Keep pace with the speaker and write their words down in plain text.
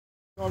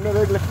On the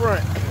ugly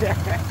front.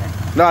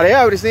 No, they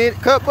already seen it.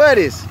 Cut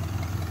buddies.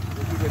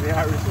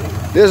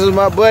 This is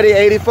my buddy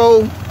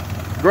 84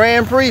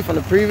 Grand Prix from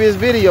the previous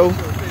video.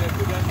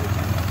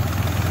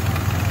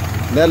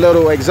 That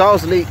little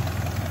exhaust leak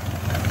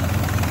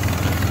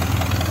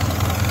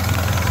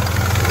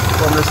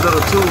from this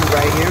little tube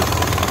right here.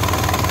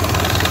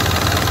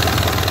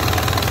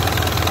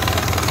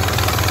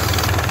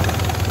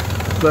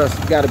 Plus,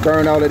 you got to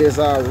burn all of this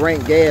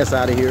rank gas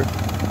out of here.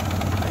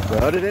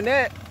 But other than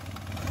that,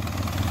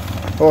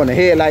 oh, and the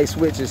headlight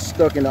switch is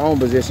stuck in the on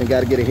position.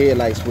 Got to get a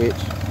headlight switch.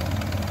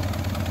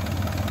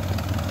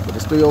 But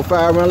this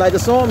 305 run like a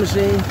sewing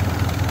machine.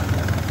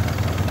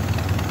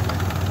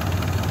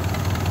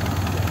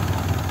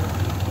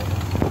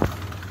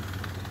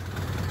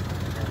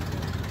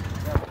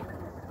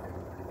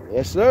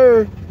 Yes,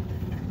 sir.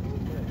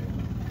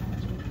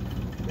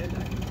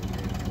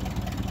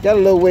 Got a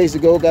little ways to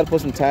go. Got to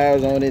put some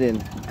tires on it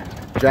and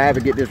drive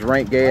to get this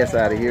rank gas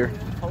out of here.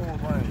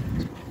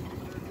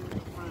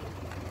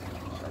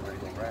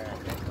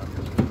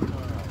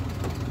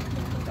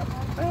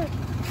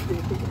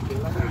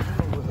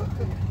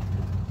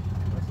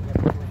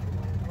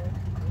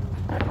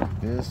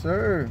 Yes,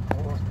 sir.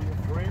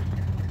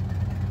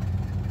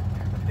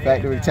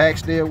 Factory tax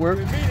still work.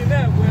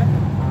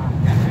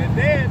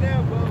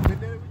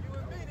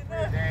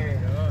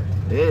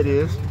 There it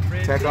is.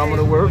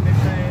 Tachometer work.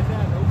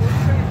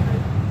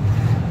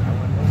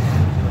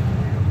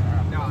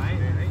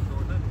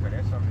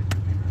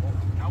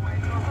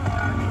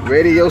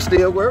 Radio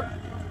still work.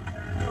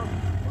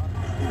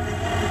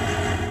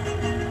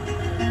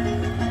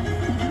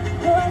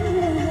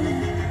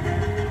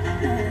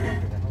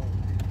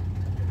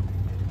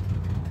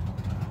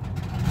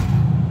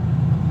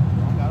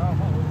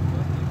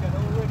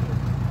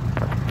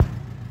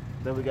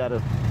 Then we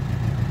gotta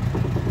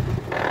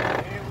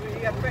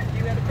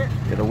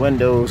get the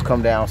windows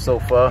come down so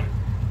far.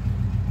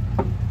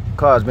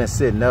 Car's been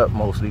sitting up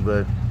mostly,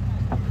 but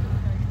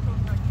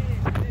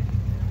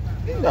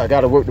I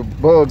gotta work the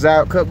bugs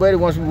out. Cut buddy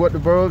wants me to work the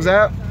bugs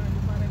out.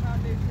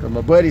 Cause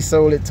my buddy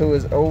sold it to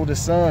his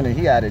oldest son and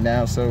he got it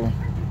now, so.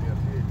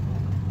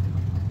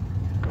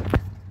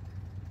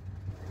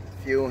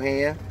 Fuel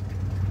hand,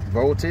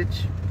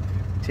 voltage,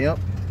 temp,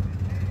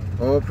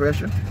 oil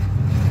pressure.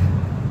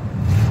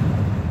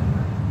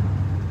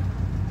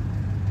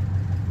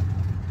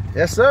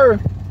 Yes, sir.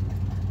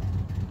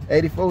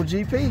 84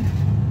 GP.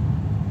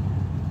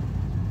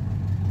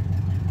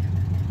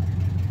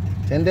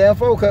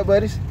 10-4 cut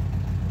buddies.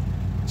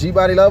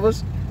 G-body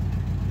lovers.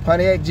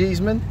 Pontiac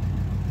G'sman.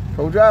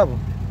 Co-driver.